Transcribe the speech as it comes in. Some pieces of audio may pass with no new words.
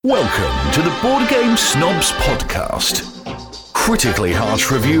Welcome to the Board Game Snobs Podcast. Critically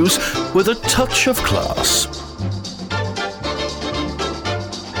harsh reviews with a touch of class.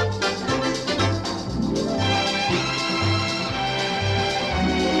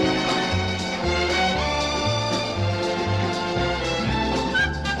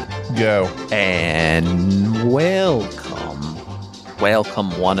 Go. And welcome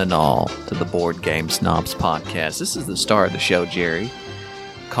one and all to the Board Game Snobs Podcast. This is the star of the show, Jerry,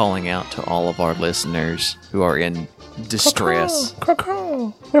 calling out to all of our listeners who are in distress. Joke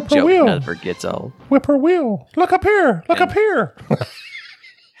Whippoorwill never gets old. Whippoorwill. Look up here. Look up here.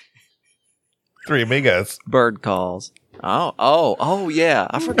 Three Amigos. Bird calls. Oh, yeah.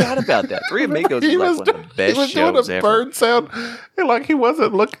 I forgot about that. Three Amigos is like one of the best shows ever. He was doing a bird sound. Like he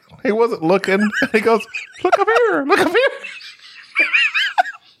wasn't looking. He goes, look up here. Look up here.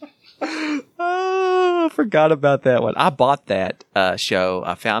 Oh, I forgot about that one. I bought that show.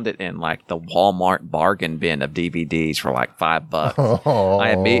 I found it in like the Walmart bargain bin of DVDs for like $5. Oh. I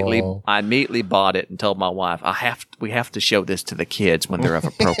immediately bought it and told my wife, we have to show this to the kids when they're of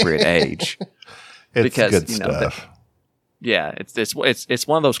appropriate age. It's because, good stuff. It's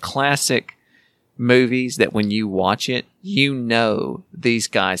one of those classic movies that when you watch it, you know these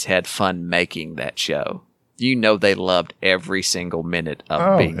guys had fun making that show. You know they loved every single minute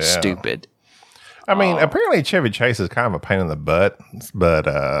of being stupid. I mean, apparently Chevy Chase is kind of a pain in the butt, but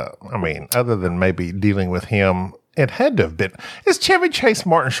I mean, other than maybe dealing with him, it had to have been. It's Chevy Chase,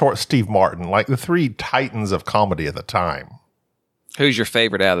 Martin Short, Steve Martin, like the three titans of comedy at the time. Who's your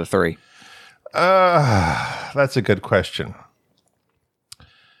favorite out of the three? That's a good question.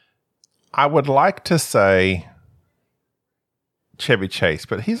 I would like to say Chevy Chase,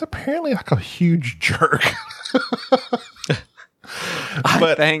 but he's apparently like a huge jerk.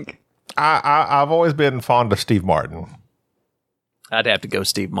 I've always been fond of Steve Martin. I'd have to go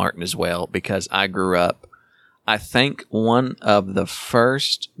Steve Martin as well because I grew up. I think one of the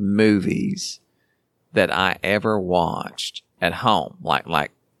first movies that I ever watched at home,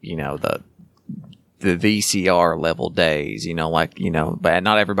 like you know the VCR level days, but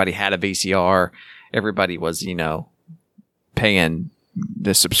not everybody had a VCR. Everybody was, paying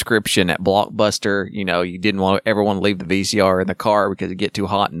the subscription at Blockbuster. You didn't ever want to leave the VCR in the car because it'd get too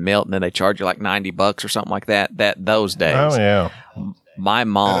hot and melt, and then they charge you like $90 or something like that. Those days. Oh yeah. My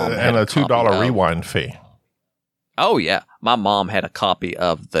mom and a $2 rewind fee. Oh yeah, my mom had a copy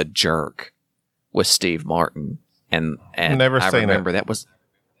of The Jerk with Steve Martin, and never I seen remember it. That was.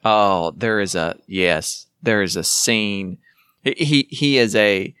 Oh, there is a scene. He is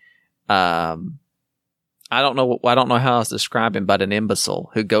a I don't know how else to describe him, but an imbecile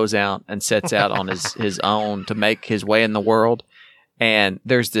who goes out and sets out on his own to make his way in the world. And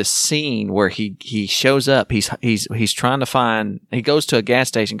there's this scene where he shows up. He's trying to find. He goes to a gas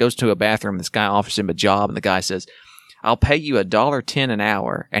station, goes to a bathroom. This guy offers him a job, and the guy says, "I'll pay you $1.10 an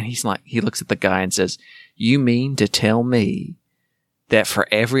hour." And he looks at the guy and says, "You mean to tell me that for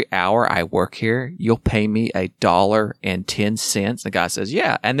every hour I work here, you'll pay me $1.10? The guy says,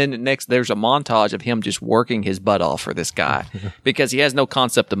 "Yeah." And then there's a montage of him just working his butt off for this guy because he has no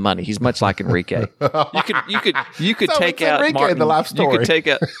concept of money. He's much like Enrique. You could So take it's out Enrique Martin. in the life story. You could take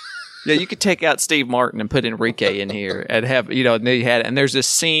out. Yeah, you could take out Steve Martin and put Enrique in here and have, and there's this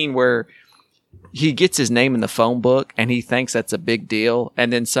scene where he gets his name in the phone book and he thinks that's a big deal.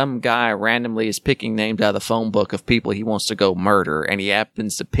 And then some guy randomly is picking names out of the phone book of people he wants to go murder. And he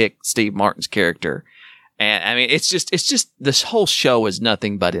happens to pick Steve Martin's character. And I mean, it's just this whole show is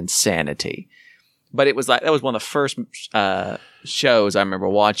nothing but insanity. But it was like, that was one of the first shows I remember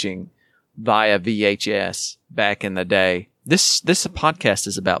watching via VHS back in the day. This podcast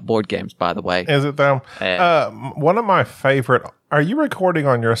is about board games, by the way. Is it though? One of my favorite. Are you recording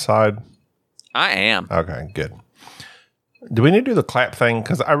on your side? I am. Okay, good. Do we need to do the clap thing?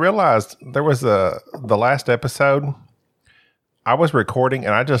 Because I realized there was the last episode. I was recording,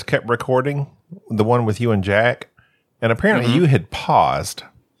 and I just kept recording the one with you and Jack. And apparently you had paused.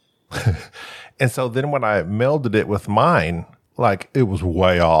 And so then when I melded it with mine, like it was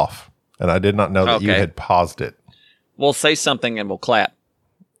way off. And I did not know that you had paused it. Well, say something and we'll clap.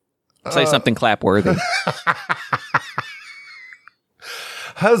 Say something clap worthy.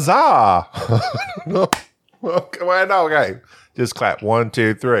 Huzzah! Okay. Just clap. 1,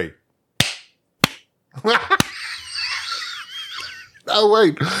 2, 3. Oh,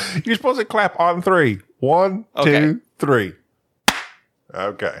 wait. You're supposed to clap on 3. 1, 2, 3.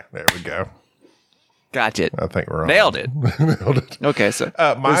 Okay. There we go. Gotcha. I think we're on. Nailed it. Nailed it. Okay, so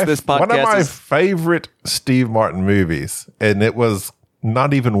this podcast one of my favorite Steve Martin movies, and it was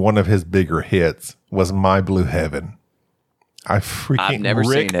not even one of his bigger hits, was My Blue Heaven. I've never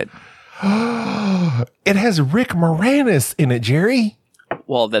seen it. It has Rick Moranis in it, Jerry.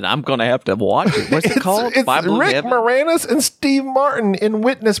 Well, then I'm going to have to watch it. What's it called? It's My Blue Rick Heaven? Moranis and Steve Martin in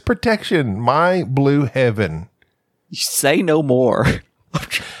Witness Protection. My Blue Heaven. Say no more.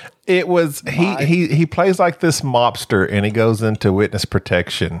 It was he plays like this mobster, and he goes into witness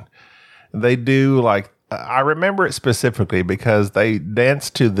protection. They do like, I remember it specifically because they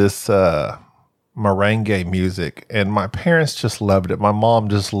danced to this merengue music, and my parents just loved it. My mom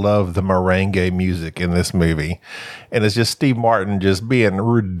just loved the merengue music in this movie, and it's just Steve Martin just being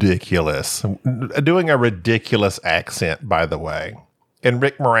ridiculous, doing a ridiculous accent, by the way. And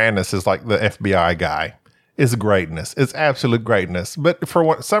Rick Moranis is like the FBI guy. It's greatness. It's absolute greatness. But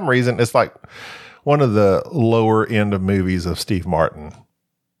for some reason, it's like one of the lower end of movies of Steve Martin.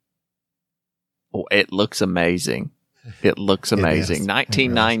 Oh, it looks amazing. It looks amazing.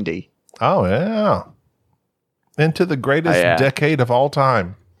 1990. Oh, yeah. Into the greatest decade of all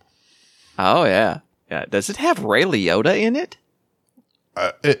time. Oh, yeah. Yeah. Does it have Ray Liotta in it?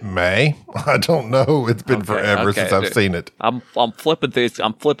 It may. I don't know. It's been forever since I've seen it. I'm flipping through.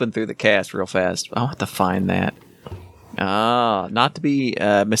 I'm flipping through the cast real fast. I'll have to find that. Not to be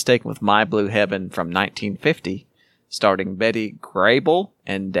mistaken with My Blue Heaven from 1950, starring Betty Grable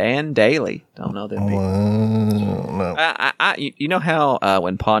and Dan Daly. Don't know them people. No. You know how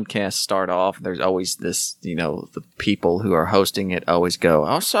when podcasts start off, there's always this, the people who are hosting it always go,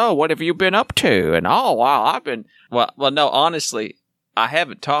 "Oh, so what have you been up to?" And "Oh, wow, I've been well." No, honestly, I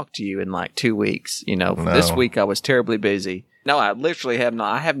haven't talked to you in like 2 weeks. No. This week I was terribly busy. No, I literally have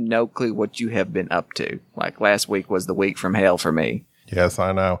not. I have no clue what you have been up to. Like last week was the week from hell for me. Yes,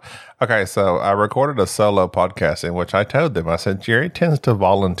 I know. Okay, so I recorded a solo podcast in which I told them, I said, Jerry tends to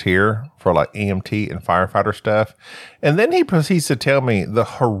volunteer for like EMT and firefighter stuff. And then he proceeds to tell me the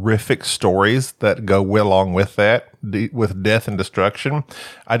horrific stories that go along with that, with death and destruction.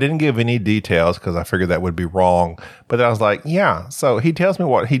 I didn't give any details because I figured that would be wrong. But I was like, yeah. So he tells me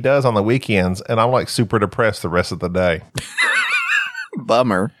what he does on the weekends, and I'm like super depressed the rest of the day.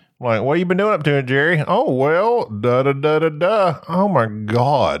 Bummer. Like, what you been doing up to it, Jerry? Oh, well, da-da-da-da-da. Oh, my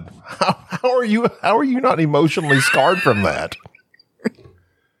God. How are you not emotionally scarred from that?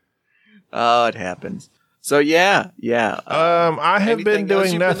 Oh, it happens. So, yeah. I have been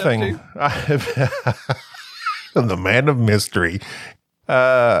doing nothing. I have I'm the man of mystery.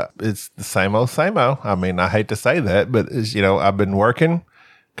 It's the same old. I mean, I hate to say that, but it's, I've been working,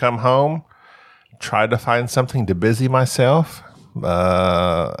 come home, tried to find something to busy myself.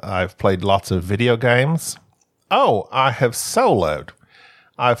 I've played lots of video games. Oh, I have soloed.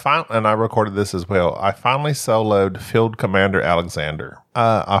 And I recorded this as well. I finally soloed Field Commander Alexander.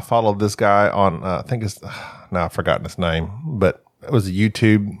 I followed this guy on, I've forgotten his name, but it was a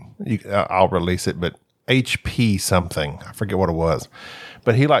YouTube. I'll release it, but HP something. I forget what it was.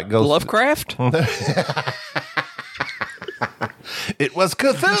 But he like goes. Lovecraft? It was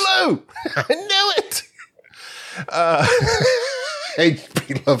Cthulhu. I knew it.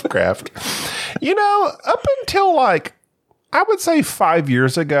 H.P. Lovecraft. Up until I would say 5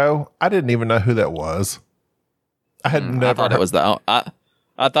 years ago, I didn't even know who that was. I had never. I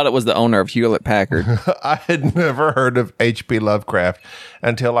thought it was the owner of Hewlett Packard. I had never heard of H.P. Lovecraft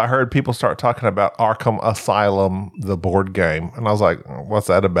until I heard people start talking about Arkham Asylum, the board game, and I was like, "What's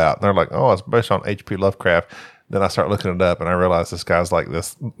that about?" And they're like, "Oh, it's based on H.P. Lovecraft." Then I start looking it up, and I realized this guy's like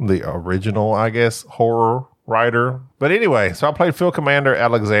the original, I guess, horror writer. But anyway, so I played Field Commander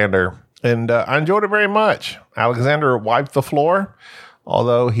Alexander, and I enjoyed it very much. Alexander wiped the floor,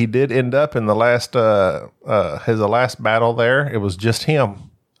 although he did end up in the last last battle there. It was just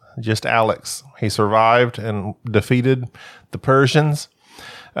him, just Alex. He survived and defeated the Persians.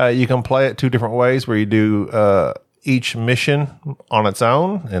 You can play it two different ways, where you do each mission on its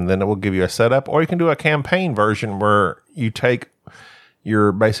own, and then it will give you a setup, or you can do a campaign version where you take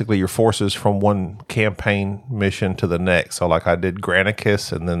your forces from one campaign mission to the next. So like I did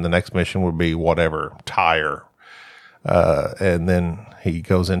Granicus, and then the next mission would be whatever, Tyre. And then he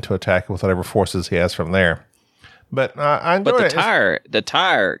goes into attack with whatever forces he has from there. But I enjoyed it. But the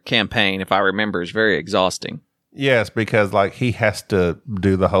Tyre campaign, if I remember, is very exhausting. Yes, because he has to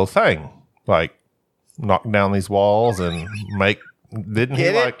do the whole thing. Like knock down these walls and didn't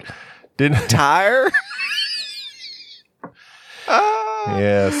Tyre?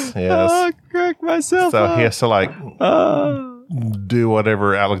 Yes. I cracked myself So up. he has to do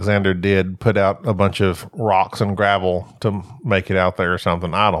whatever Alexander did, put out a bunch of rocks and gravel to make it out there or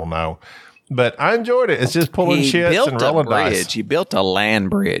something. I don't know. But I enjoyed it. It's just pulling shits and rolling dice. He built a land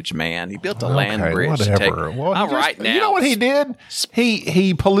bridge, man. He built a land bridge. Whatever. All right, now. You know what he did?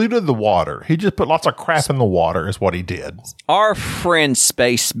 He polluted the water. He just put lots of crap in the water is what he did. Our friend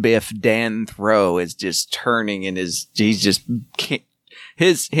Space Biff Dan Throw is just turning in his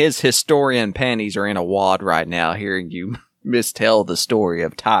historian panties are in a wad right now hearing you mistell the story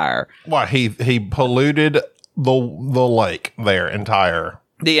of Tyre. What, he polluted the lake there entire.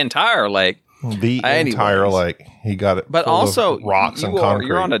 The entire lake. Entire lake. He got it. But full also, of rocks and concrete.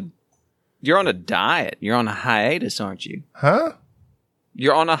 You're on a diet. You're on a hiatus, aren't you? Huh?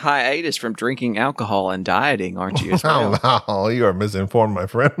 You're on a hiatus from drinking alcohol and dieting, aren't you? As well? Oh, you are misinformed, my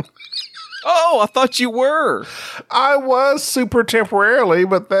friend. Oh, I thought you were. I was super temporarily,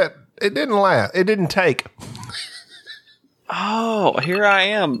 but it didn't last. It didn't take. Oh, here I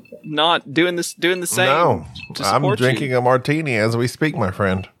am, not doing the same. No, I'm drinking a martini as we speak, my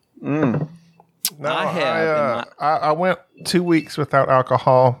friend. No, I went 2 weeks without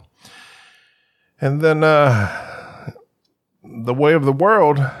alcohol, and then the way of the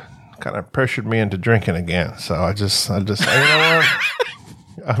world kind of pressured me into drinking again. So I just, you know what?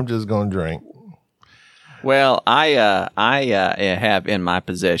 I'm just going to drink. Well, I have in my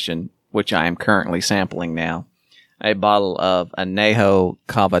possession, which I am currently sampling now, a bottle of Añejo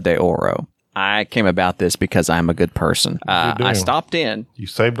Cava de Oro. I came about this because I'm a good person. I stopped in. You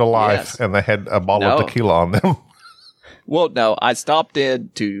saved a life, yes. And they had a bottle of tequila on them. Well, no, I stopped in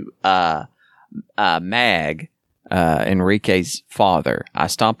to Mag, Enrique's father. I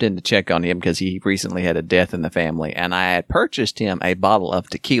stopped in to check on him because he recently had a death in the family, and I had purchased him a bottle of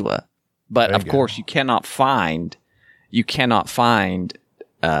tequila. But of course, you cannot find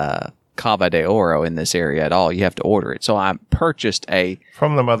Cava de Oro in this area at all. You have to order it. So I purchased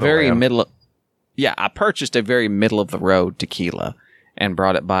from the motherland. I purchased a very middle of the road tequila and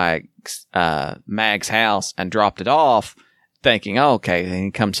brought it by Mag's house and dropped it off, thinking, oh, okay, then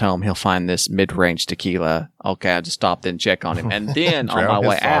he comes home, he'll find this mid-range tequila. Okay, I just stopped in and check on him. And then on my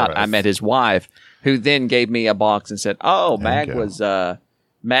way out, I met his wife, who then gave me a box and said, oh, Mag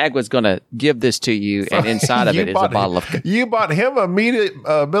was going to give this to you, and inside of it is a bottle of... You bought him a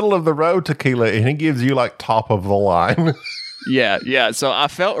middle of the road tequila, and he gives you like top of the line. Yeah. So I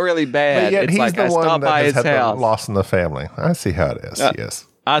felt really bad. But yet it's he's like the I one stopped that by has his had house. the loss in the family. I see how it is. Yes.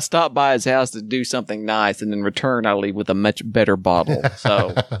 I stopped by his house to do something nice, and in return, I leave with a much better bottle.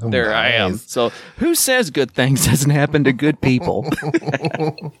 So there I am. So who says good things doesn't happen to good people?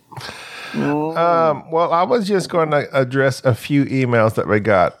 Well, I was just going to address a few emails that we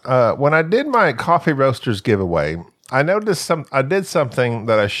got. When I did my Coffee Roasters giveaway, I noticed I did something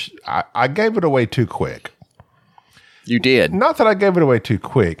that I gave it away too quick. You did. Not that I gave it away too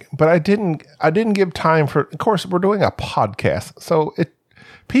quick, but I didn't give time for. Of course, we're doing a podcast, so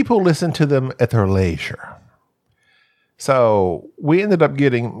people listen to them at their leisure. So we ended up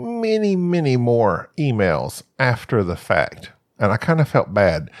getting many, many more emails after the fact. And I kind of felt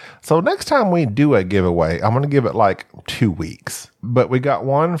bad. So next time we do a giveaway, I'm going to give it like 2 weeks. But we got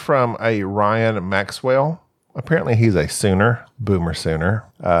one from a Ryan Maxwell. Apparently he's a boomer Sooner.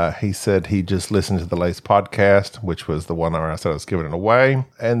 He said he just listened to the latest podcast, which was the one where I said I was giving it away.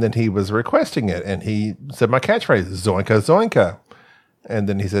 And then he was requesting it. And he said my catchphrase is Zoinka, Zoinka. And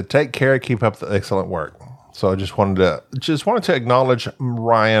then he said, take care, keep up the excellent work. So I just wanted to acknowledge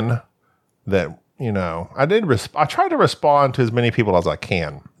Ryan that, you know, I try to respond to as many people as I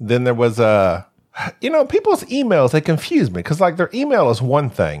can. Then there was people's emails, they confuse me because like their email is one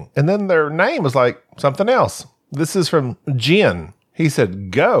thing and then their name is like something else. This is from Jen. He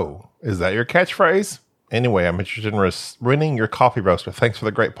said, go. Is that your catchphrase? Anyway, I'm interested in winning your coffee roaster. Thanks for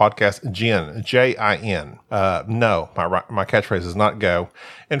the great podcast, Jen, Jin. No, my catchphrase is not go.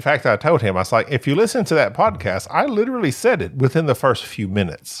 In fact, I told him, I was like, if you listen to that podcast, I literally said it within the first few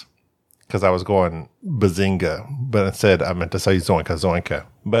minutes. Because I was going bazinga, but instead I meant to say zoinka, zoinka.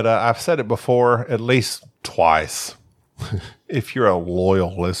 But I've said it before at least twice. If you're a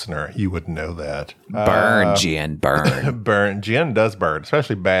loyal listener, you would know that. Burn, Jen, burn. Burn. Jen does burn,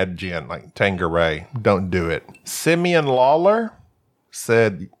 especially bad Jen, like Tangeray. Don't do it. Simeon Lawler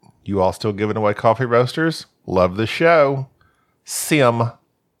said, you all still giving away coffee roasters? Love the show. Sim.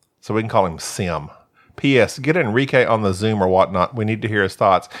 So we can call him Sim. P.S. Get Enrique on the Zoom or whatnot. We need to hear his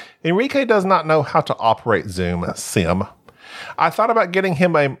thoughts. Enrique does not know how to operate Zoom, Sim. I thought about getting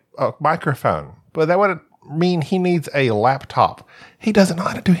him a microphone, but that would mean he needs a laptop. He doesn't know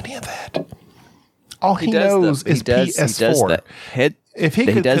how to do any of that. All he knows is PS4. If he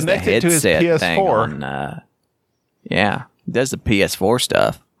could connect it to his PS4. He does the PS4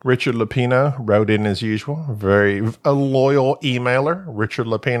 stuff. Richard Lupino wrote in as usual. A loyal emailer, Richard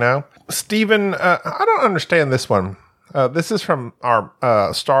Lupino. Stephen, I don't understand this one. This is from our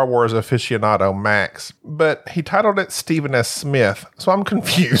Star Wars aficionado, Max, but he titled it Stephen S. Smith, so I'm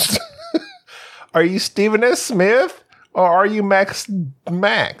confused. Are you Stephen S. Smith, or are you Max?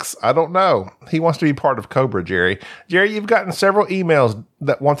 I don't know. He wants to be part of Cobra, Jerry. Jerry, you've gotten several emails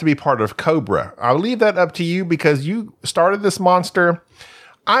that want to be part of Cobra. I'll leave that up to you because you started this monster.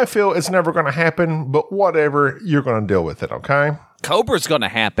 I feel it's never going to happen, but whatever, you're going to deal with it, okay? Cobra's going to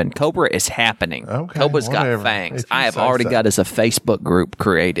happen. Cobra is happening. Okay, Cobra's whatever. got fangs. If you I have say already so. got us a Facebook group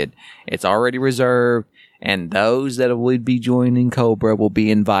created. It's already reserved, and those that would be joining Cobra will be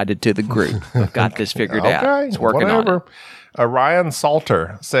invited to the group. I've got this figured out. It's working on it. Ryan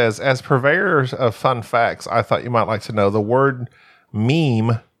Salter says, as purveyors of fun facts, I thought you might like to know the word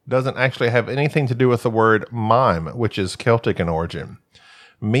meme doesn't actually have anything to do with the word mime, which is Celtic in origin.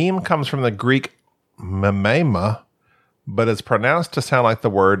 Meme comes from the Greek memema, but it's pronounced to sound like the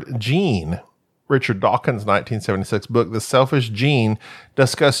word gene. Richard Dawkins' 1976 book, The Selfish Gene,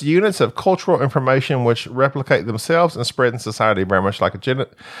 discussed units of cultural information which replicate themselves and spread in society very much like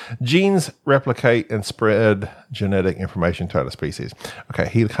genes replicate and spread genetic information to other species. Okay,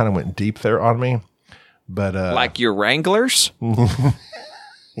 he kind of went deep there on me, but like your Wranglers?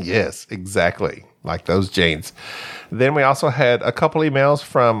 Yes, exactly. Like those genes. Then we also had a couple emails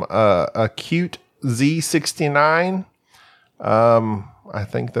from Acute Z69. I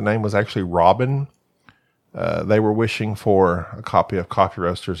think the name was actually Robin. They were wishing for a copy of Coffee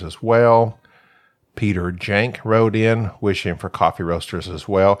Roasters as well. Peter Jank wrote in wishing for Coffee Roasters as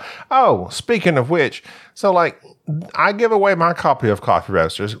well. Oh, speaking of which, so like I give away my copy of Coffee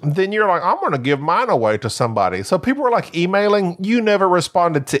Roasters. Then you're like, I'm going to give mine away to somebody. So people were like emailing. You never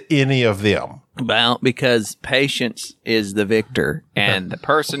responded to any of them. Well, because patience is the victor. And the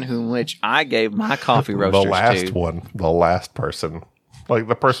person whom which I gave my Coffee Roasters the last person. Like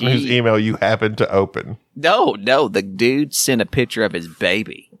the person whose email you happened to open. No, the dude sent a picture of his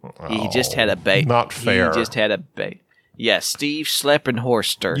baby. He just had a baby. Not fair. He just had a baby. Yeah, Steve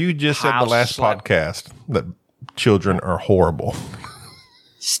Schleppenhorster. You just said the last podcast that children are horrible.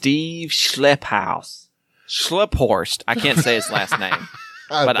 Steve Schlephorst. I can't say his last name.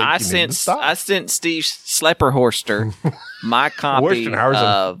 But I sent Steve Schleppenhorster my copy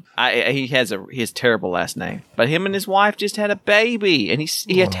of. He has his terrible last name, but him and his wife just had a baby, and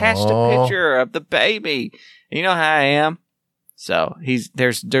he attached a picture of the baby. You know how I am. So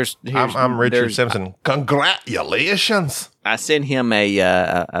I'm Richard Simpson. Congratulations! I sent him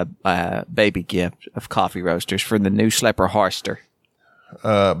a baby gift of Coffee Roasters for the new Schleppenhorster.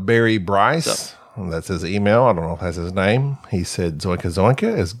 Barry Bryce. That's his email. I don't know if that's his name. He said, Zoinka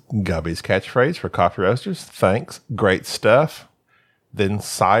Zoinka is Gubby's catchphrase for Coffee Roasters. Thanks. Great stuff. Then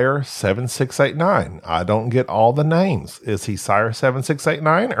Sire7689. I don't get all the names. Is he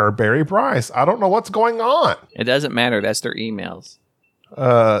Sire7689 or Barry Bryce? I don't know what's going on. It doesn't matter. That's their emails.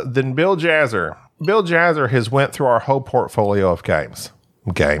 Then Bill Jazzer. Bill Jazzer has went through our whole portfolio of games.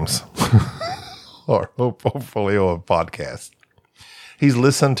 Our whole portfolio of podcasts. He's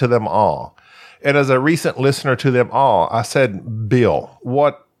listened to them all. And as a recent listener to them all, I said, Bill,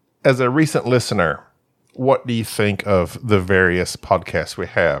 as a recent listener, what do you think of the various podcasts we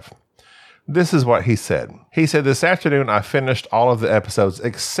have? This is what he said. He said, this afternoon, I finished all of the episodes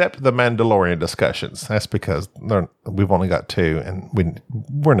except the Mandalorian discussions. That's because we've only got 2, and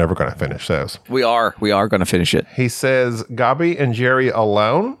we're never going to finish those. We are going to finish it. He says, Gabi and Jerry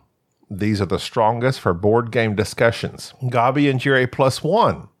alone, these are the strongest for board game discussions. Gabi and Jerry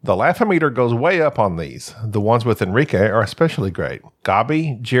 +1. The laugh-o-meter goes way up on these. The ones with Enrique are especially great.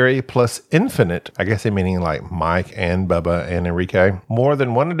 Gabi, Jerry plus infinite, I guess they meaning like Mike and Bubba and Enrique. More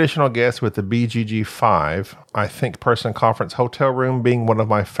than one additional guest with the BGG5. I think Person Conference Hotel Room being one of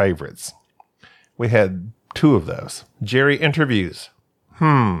my favorites. We had 2 of those. Jerry interviews.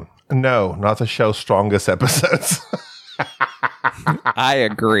 No, not the show's strongest episodes. I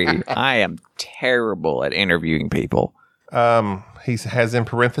agree. I am terrible at interviewing people. He has in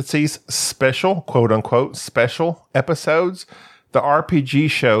parentheses, special, quote unquote, special episodes. The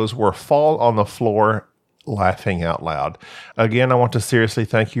RPG shows were fall on the floor laughing out loud. Again, I want to seriously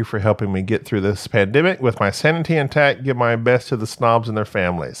thank you for helping me get through this pandemic with my sanity intact. Give my best to the snobs and their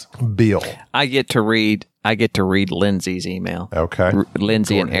families. Bill. I get to read Lindsay's email. Okay.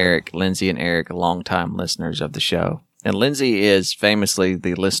 Lindsay and Eric, longtime listeners of the show. And Lindsay is famously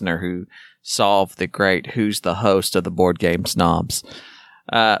the listener who solved the great Who's the Host of the Board Game Snobs.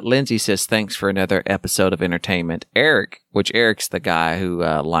 Lindsay says, thanks for another episode of entertainment. Eric's the guy who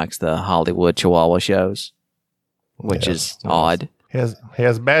likes the Hollywood Chihuahua shows, which is odd. He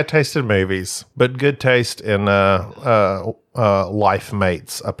has bad taste in movies, but good taste in life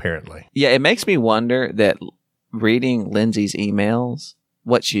mates, apparently. Yeah, it makes me wonder that reading Lindsay's emails,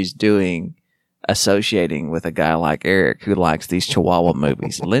 what she's doing associating with a guy like Eric who likes these Chihuahua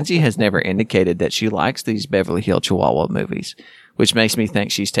movies. Lindsay has never indicated that she likes these Beverly Hills Chihuahua movies, which makes me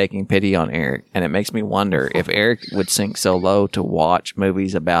think she's taking pity on Eric. And it makes me wonder if Eric would sink so low to watch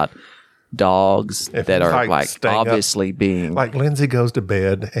movies about dogs that are like obviously being like Lindsay goes to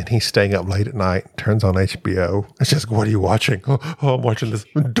bed and he's staying up late at night, turns on HBO. It's just, what are you watching? Oh, I'm watching this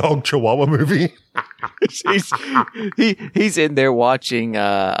dog Chihuahua movie. he's in there watching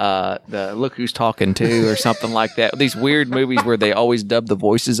the Look Who's Talking To or something like that. These weird movies where they always dub the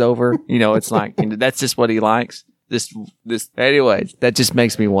voices over. You know, it's like, you know, that's just what he likes. This anyways, that just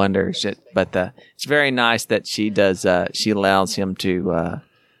makes me wonder. But it's very nice that she does. She allows him to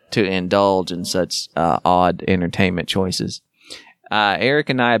indulge in such odd entertainment choices. Eric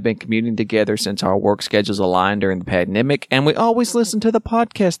and I have been commuting together since our work schedules aligned during the pandemic, and we always listen to the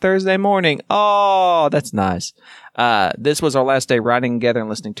podcast Thursday morning. Oh, that's nice. This was our last day riding together and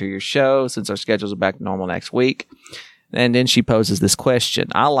listening to your show since our schedules are back to normal next week. And then she poses this question.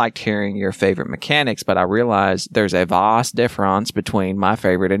 I liked hearing your favorite mechanics, but I realize there's a vast difference between my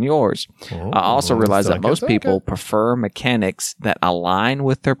favorite and yours. I also realize that most people prefer mechanics that align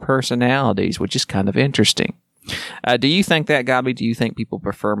with their personalities, which is kind of interesting. Do you think that, Gabi? Do you think people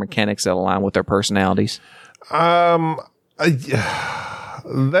prefer mechanics that align with their personalities? That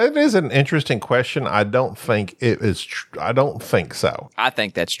is an interesting question. I don't think it is. I don't think so. I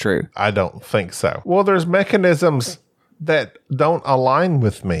think that's true. I don't think so. Well, there's mechanisms that don't align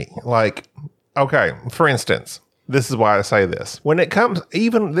with me. Like, okay, for instance, this is why I say this. When it comes,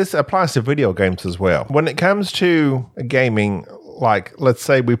 even this applies to video games as well. When it comes to gaming, like, let's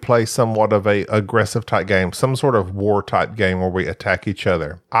say we play somewhat of a aggressive type game, some sort of war type game where we attack each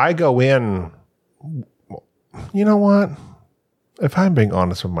other. I go in, you know what? If I'm being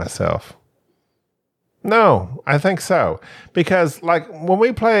honest with myself, no, I think so. Because, like, when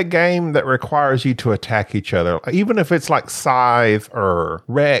we play a game that requires you to attack each other, even if it's like Scythe or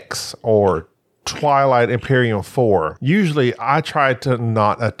Rex or Twilight Imperium 4, usually I try to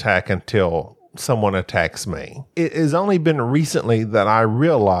not attack until someone attacks me. It has only been recently that I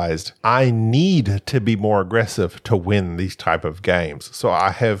realized I need to be more aggressive to win these type of games. So I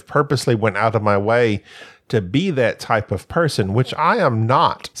have purposely went out of my way to be that type of person, which I am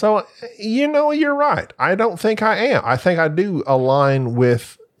not. So, you know, you're right. I don't think I am. I think I do align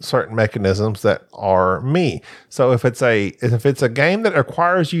with certain mechanisms that are me. So if it's a game that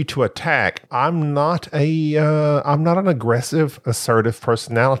requires you to attack, I'm not an aggressive, assertive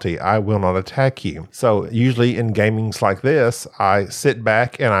personality. I will not attack you. So usually in gamings like this, I sit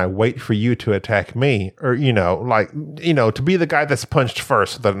back and I wait for you to attack me, or to be the guy that's punched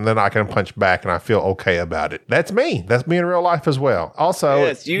first, then I can punch back and I feel okay about it. That's me. That's me in real life as well. Also,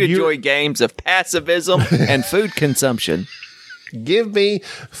 yes, you enjoy games of pacifism and food consumption. Give me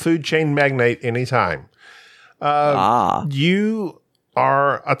food chain magnate anytime. You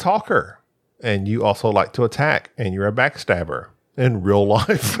are a talker, and you also like to attack, and you're a backstabber in real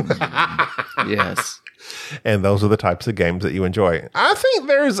life. Yes. And those are the types of games that you enjoy. I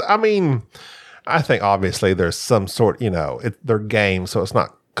think obviously there's some sort, they're games, so it's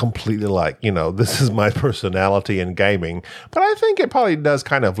not completely like, this is my personality in gaming. But I think it probably does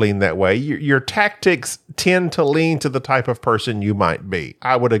kind of lean that way. Your tactics tend to lean to the type of person you might be.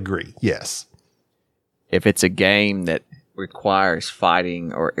 I would agree. Yes. If it's a game that requires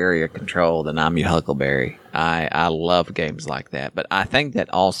fighting or area control, then I'm your Huckleberry. I love games like that. But I think that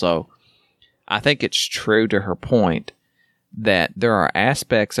also, I think it's true to her point that there are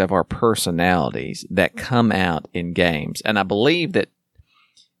aspects of our personalities that come out in games. And I believe that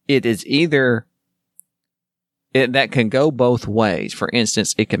it is either that can go both ways. For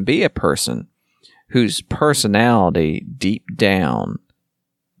instance, it can be a person whose personality deep down,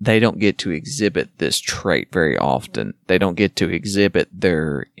 they don't get to exhibit this trait very often. They don't get to exhibit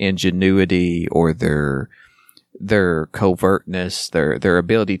their ingenuity or their covertness, their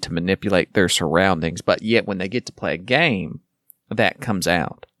ability to manipulate their surroundings. But yet when they get to play a game, that comes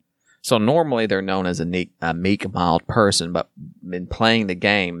out. So normally they're known as a meek, mild person, but in playing the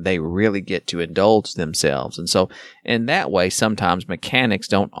game, they really get to indulge themselves. And so in that way, sometimes mechanics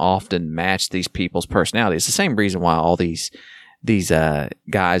don't often match these people's personalities. It's the same reason why all these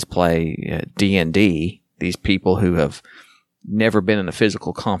guys play D&D, these people who have never been in a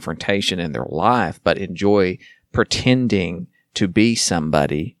physical confrontation in their life, but enjoy pretending to be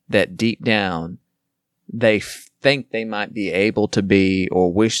somebody that deep down they think they might be able to be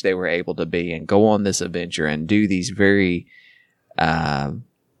or wish they were able to be, and go on this adventure and do these very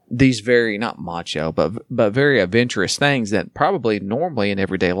these very, not macho, but very adventurous things that probably normally in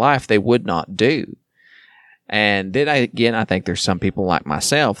everyday life they would not do. And then I think there's some people like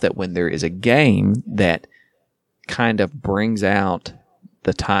myself that when there is a game that kind of brings out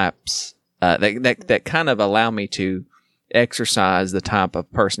the types that kind of allow me to exercise the type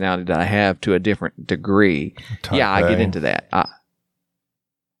of personality that I have to a different degree. I get into that.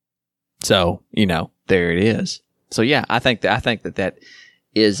 So, there it is. So I think that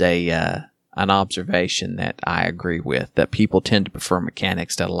is an observation that I agree with, that people tend to prefer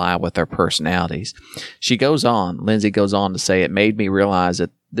mechanics that align with their personalities. Lindsay goes on to say, it made me realize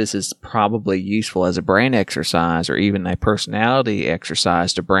that this is probably useful as a brain exercise or even a personality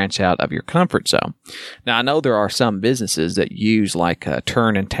exercise to branch out of your comfort zone. Now, I know there are some businesses that use like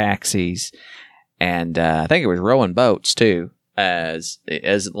turn and taxis, and I think it was rowing boats too, as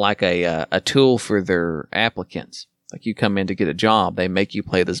like a tool for their applicants. Like you come in to get a job, they make you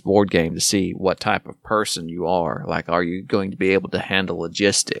play this board game to see what type of person you are. Like, are you going to be able to handle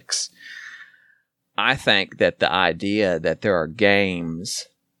logistics? I think that the idea that there are games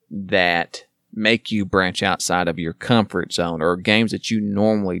that make you branch outside of your comfort zone or games that you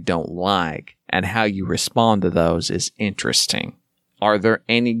normally don't like and how you respond to those is interesting. Are there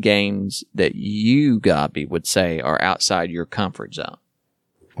any games that you, Gobby, would say are outside your comfort zone?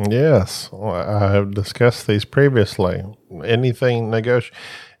 Yes, I have discussed these previously. Anything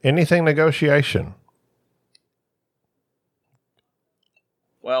negotiation.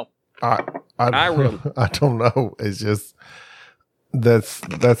 Well, I don't know. It's just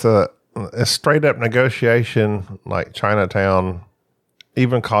that's a straight up negotiation like Chinatown,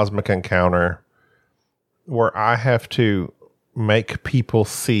 even Cosmic Encounter, where I have to make people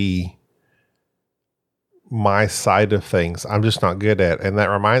see my side of things. I'm just not good at. And that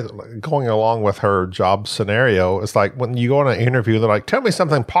reminds, going along with her job scenario, it's like when you go on an interview, they're like, tell me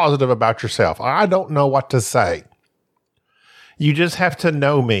something positive about yourself. I don't know what to say. You just have to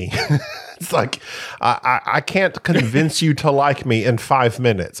know me. It's like, I can't convince you to like me in 5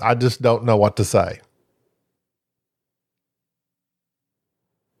 minutes. I just don't know what to say.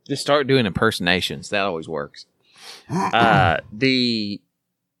 Just start doing impersonations. That always works.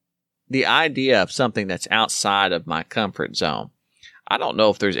 The idea of something that's outside of my comfort zone. I don't know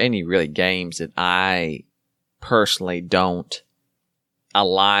if there's any really games that I personally don't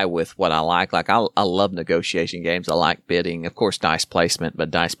ally with what I like. Like I love negotiation games. I like bidding. Of course, dice placement,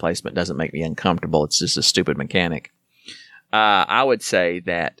 but dice placement doesn't make me uncomfortable. It's just a stupid mechanic. I would say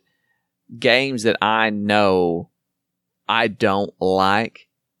that games that I know I don't like,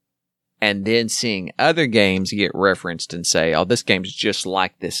 and then seeing other games get referenced and say, oh, this game's just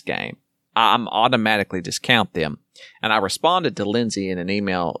like this game, I'm automatically discount them. And I responded to Lindsay in an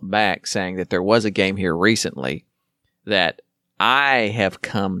email back saying that there was a game here recently that I have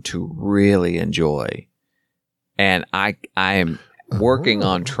come to really enjoy. And I am working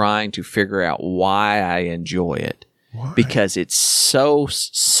on trying to figure out why I enjoy it. Why? Because it's so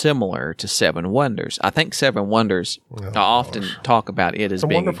similar to Seven Wonders. I think Seven Wonders, I often talk about it as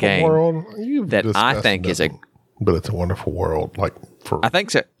being a game that I think is a... But it's a wonderful world, like for I think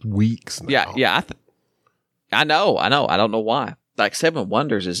so. Weeks now. Yeah. I know. I don't know why. Like Seven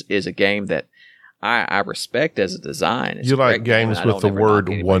Wonders is a game that I respect as a design. It's you like games with the word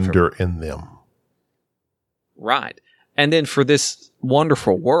wonder in them. Right. And then for this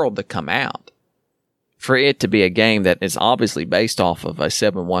wonderful world to come out, for it to be a game that is obviously based off of a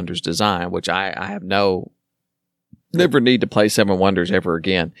Seven Wonders design, which I have never need to play Seven Wonders ever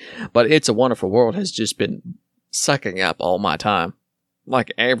again. But It's a Wonderful World has just been sucking up all my time.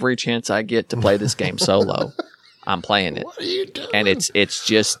 Like every chance I get to play this game solo, I'm playing it. What are you doing? And it's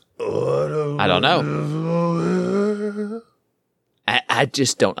just, I don't know. I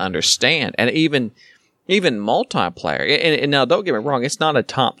just don't understand. And even multiplayer, and now don't get me wrong, it's not a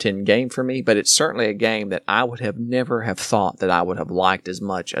top 10 game for me, but it's certainly a game that I would have never have thought that I would have liked as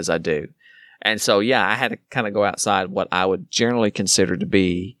much as I do. And so, I had to kind of go outside what I would generally consider to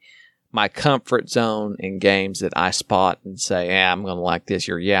be my comfort zone in games that I spot and say, I'm going to like this,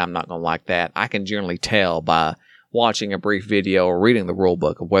 or I'm not going to like that. I can generally tell by watching a brief video or reading the rule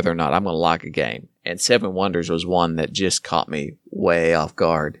book of whether or not I'm going to like a game. And Seven Wonders was one that just caught me way off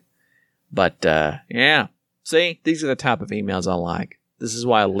guard. But, see, these are the type of emails I like. This is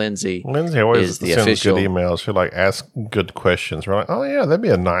why Lindsay always is the sends official. Good emails. She asks good questions. We're like, oh yeah, that'd be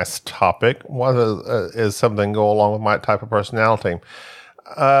a nice topic. What is something go along with my type of personality?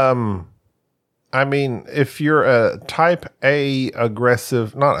 I mean, if you're a type A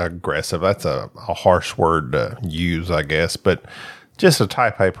aggressive, not aggressive, that's a harsh word to use, I guess, but just a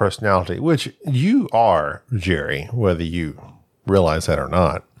type A personality, which you are, Jerry, whether you realize that or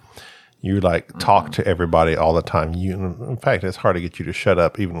not. You like talk to everybody all the time. In fact, it's hard to get you to shut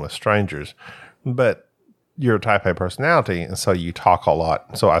up even with strangers, but you're a type A personality, and so you talk a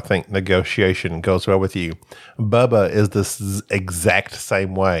lot. So I think negotiation goes well with you. Bubba is this exact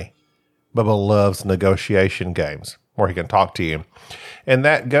same way. Bubba loves negotiation games where he can talk to you. And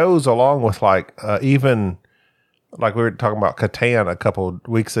that goes along with even like we were talking about Catan a couple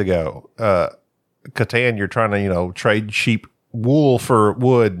weeks ago. Catan, you're trying to, trade sheep wool for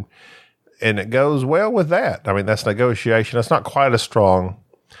wood, and it goes well with that. I mean, that's negotiation. It's not quite as strong,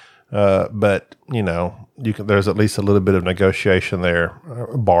 but there's at least a little bit of negotiation there,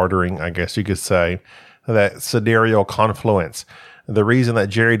 bartering, I guess you could say, that sidereal confluence. The reason that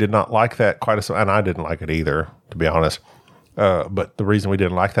Jerry did not like that and I didn't like it either, to be honest. But the reason we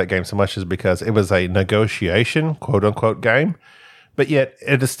didn't like that game so much is because it was a negotiation, quote unquote, game, but yet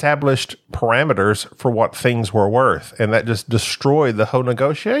it established parameters for what things were worth. And that just destroyed the whole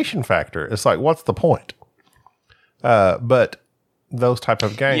negotiation factor. It's like, what's the point? But those type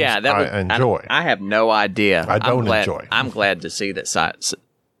of games, I enjoy. I have no idea. enjoy. I'm glad to see that.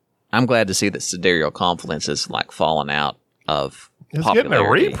 I'm glad to see that sidereal confluence is falling out of it's popularity. Getting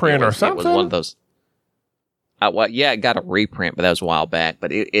a reprint or something. It was one of those. It got a reprint, but that was a while back.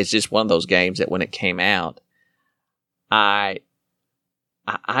 But it's just one of those games that when it came out, I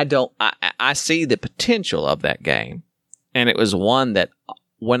see the potential of that game, and it was one that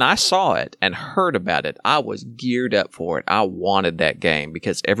when I saw it and heard about it, I was geared up for it. I wanted that game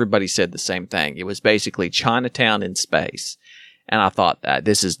because everybody said the same thing. It was basically Chinatown in space. And I thought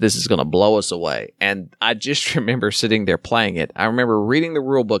this is going to blow us away. And I just remember sitting there playing it. I remember reading the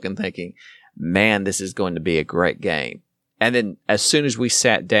rule book and thinking, man, this is going to be a great game. And then as soon as we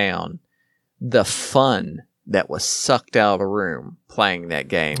sat down, the fun that was sucked out of the room playing that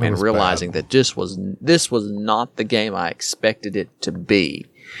game and realizing that this was not the game I expected it to be.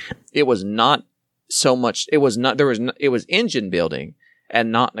 It was not so much. It was engine building and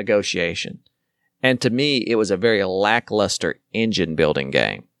not negotiation. And to me, it was a very lackluster engine building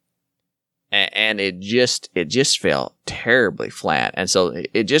game. And it just felt terribly flat. And so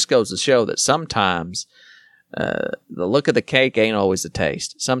it just goes to show that sometimes the look of the cake ain't always the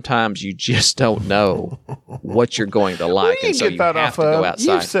taste. Sometimes you just don't know what you're going to like. And so you have to go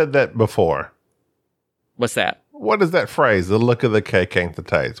outside. You've said that before. What's that? What is that phrase? The look of the cake ain't the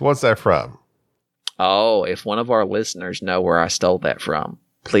taste. What's that from? Oh, if one of our listeners know where I stole that from,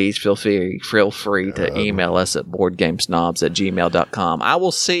 please feel free to email us at boardgamesnobs@gmail.com. I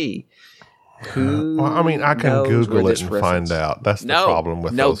will see who I can Google it and find out. That's the problem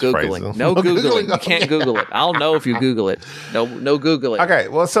with those phrases. No Googling. You can't Google it. I'll know if you Google it. No Googling. Okay,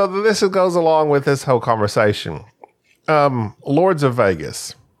 well, so this goes along with this whole conversation. Lords of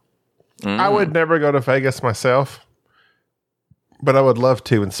Vegas. I would never go to Vegas myself, but I would love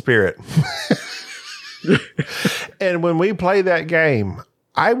to in spirit. And when we play that game,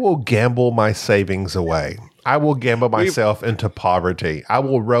 I will gamble my savings away. I will gamble myself into poverty. I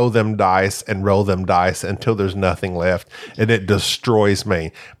will roll them dice until there's nothing left, and it destroys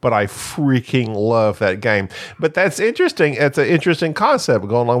me. But I freaking love that game. But that's interesting. It's an interesting concept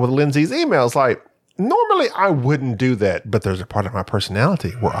going along with Lindsay's emails. Like, normally I wouldn't do that, but there's a part of my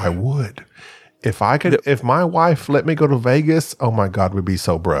personality where I would. If my wife let me go to Vegas, oh my God, we'd be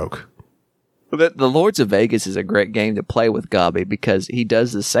so broke. The Lords of Vegas is a great game to play with Gobby because he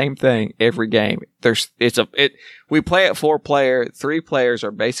does the same thing every game. We play it 4-player. 3 players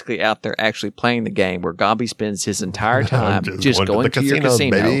are basically out there actually playing the game, where Gobby spends his entire time just going to your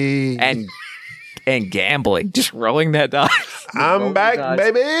casino and gambling, just rolling that dice. I'm back,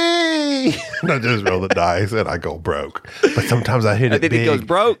 baby. No, just roll the dice and I go broke. But sometimes I hit it big. He goes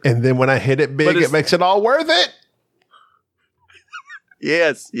broke. And then when I hit it big, it makes it all worth it.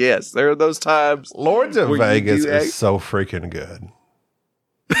 Yes. There are those times. Lords of Vegas is so freaking good.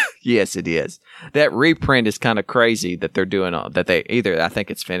 Yes, it is. That reprint is kind of crazy that they're doing I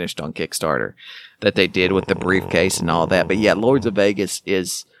think it's finished on Kickstarter, that they did with the briefcase and all that. But yeah, Lords of Vegas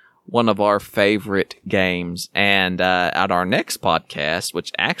is one of our favorite games. And at our next podcast,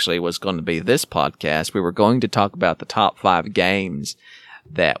 which actually was going to be this podcast, we were going to talk about the top 5 games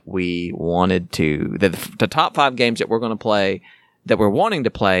that we wanted to, the top 5 games that we're going to play, that we're wanting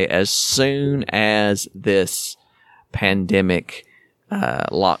to play as soon as this pandemic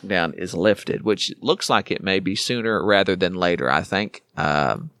lockdown is lifted, which looks like it may be sooner rather than later. I think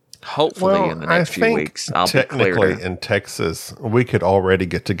hopefully in the next few weeks I'll be cleared. Technically in Texas, we could already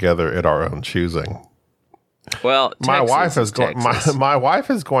get together at our own choosing. Well, my wife is going. My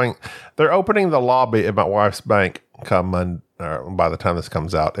wife is going. They're opening the lobby at my wife's bank come Monday. By the time this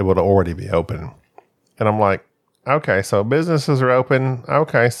comes out, it would already be open. And I'm like, Okay, so businesses are open.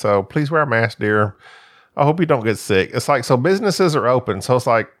 Okay, so please wear a mask, dear. I hope you don't get sick. It's like, so businesses are open. So it's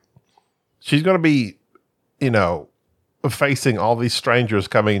like, she's going to be, facing all these strangers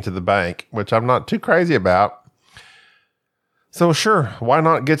coming into the bank, which I'm not too crazy about. So sure, why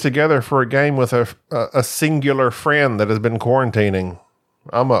not get together for a game with a singular friend that has been quarantining?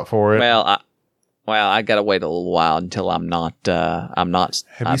 I'm up for it. Well, I gotta wait a little while until I'm not.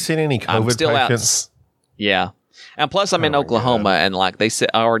 Have you seen any COVID patients? Yeah, and plus I'm in Oklahoma, and like they said,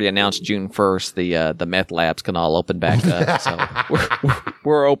 I already announced June 1st, the meth labs can all open back up. So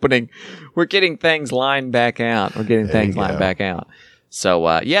we're opening, we're getting things lined back out.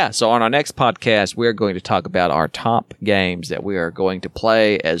 So, so on our next podcast, we're going to talk about our top games that we are going to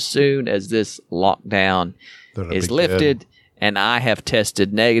play as soon as this lockdown is lifted. And I have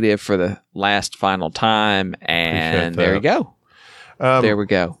tested negative for the last final time. And there you go. There we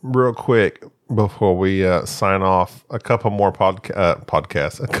go. Real quick, before we sign off, a couple more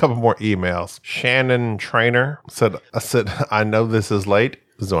podcasts, a couple more emails. Shannon Trainer said, I know this is late.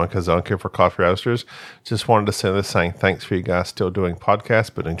 Zonka for Coffee Roasters. Just wanted to send this saying thanks for you guys still doing podcasts,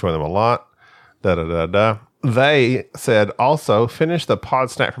 but enjoy them a lot. They said also finish the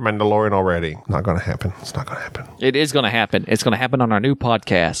pod snack for Mandalorian already. Not going to happen. It's not going to happen. It is going to happen. It's going to happen on our new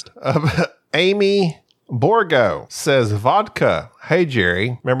podcast. Amy Borgo says vodka. Hey,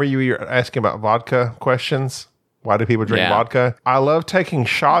 Jerry. Remember you were asking about vodka questions? Why do people drink vodka? I love taking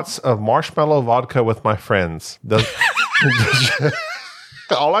shots of marshmallow vodka with my friends.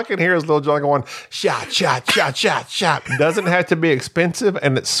 All I can hear is Lil Jon going, shot, shot, shot, shot, shot. Doesn't have to be expensive,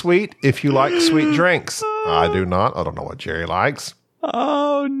 and it's sweet if you like sweet drinks. I do not. I don't know what Jerry likes.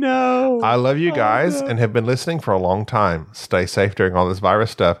 Oh, no. I love you guys and have been listening for a long time. Stay safe during all this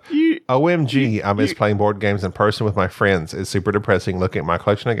virus stuff. OMG, I miss playing board games in person with my friends. It's super depressing looking at my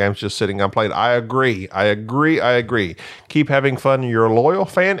collection of games just sitting unplayed. I agree. Keep having fun. Your loyal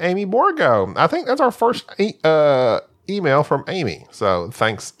fan, Amy Borgo. I think that's our first email from Amy. So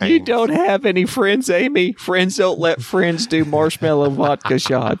thanks, Amy. You don't have any friends, Amy. Friends don't let friends do marshmallow vodka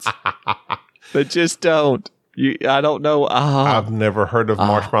shots. But just don't. I don't know. I've never heard of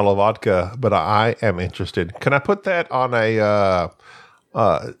marshmallow vodka, but I am interested. Can I put that on I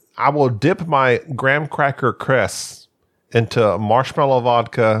will dip my graham cracker crisps into marshmallow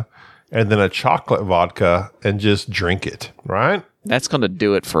vodka and then a chocolate vodka and just drink it, right? That's going to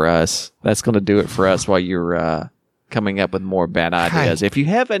do it for us. While you're coming up with more bad ideas. Hey. If you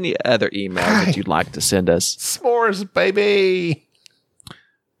have any other emails that you'd like to send us. S'mores, baby.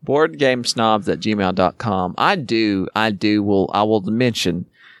 BoardGameSnobs@gmail.com. I will mention,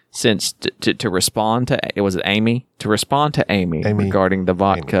 since to respond to, was it Amy? To respond to Amy regarding the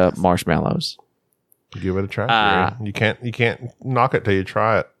vodka marshmallows. Give it a try. You can't knock it till you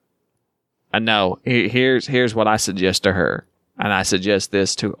try it. I know. Here's what I suggest to her. And I suggest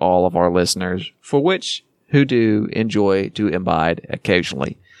this to all of our listeners, who do enjoy to imbibe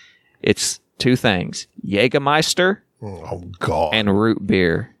occasionally. It's two things: Jägermeister, and root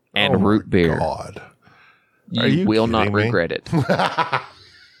beer, God, you will not regret it.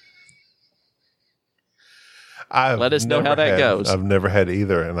 Let us know how that goes. I've never had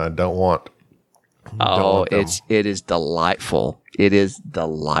either, and I don't want. It is delightful. It is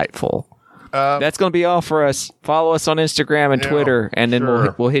delightful. That's going to be all for us. Follow us on Instagram and Twitter, and then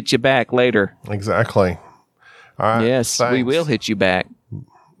we'll hit you back later. Exactly. All right. Yes, thanks. We will hit you back.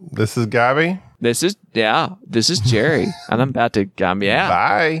 This is Gabby. This is Jerry. And I'm about to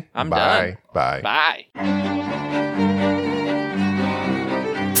Bye. I'm done. Bye.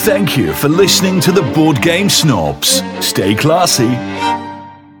 Thank you for listening to the Board Game Snobs. Stay classy.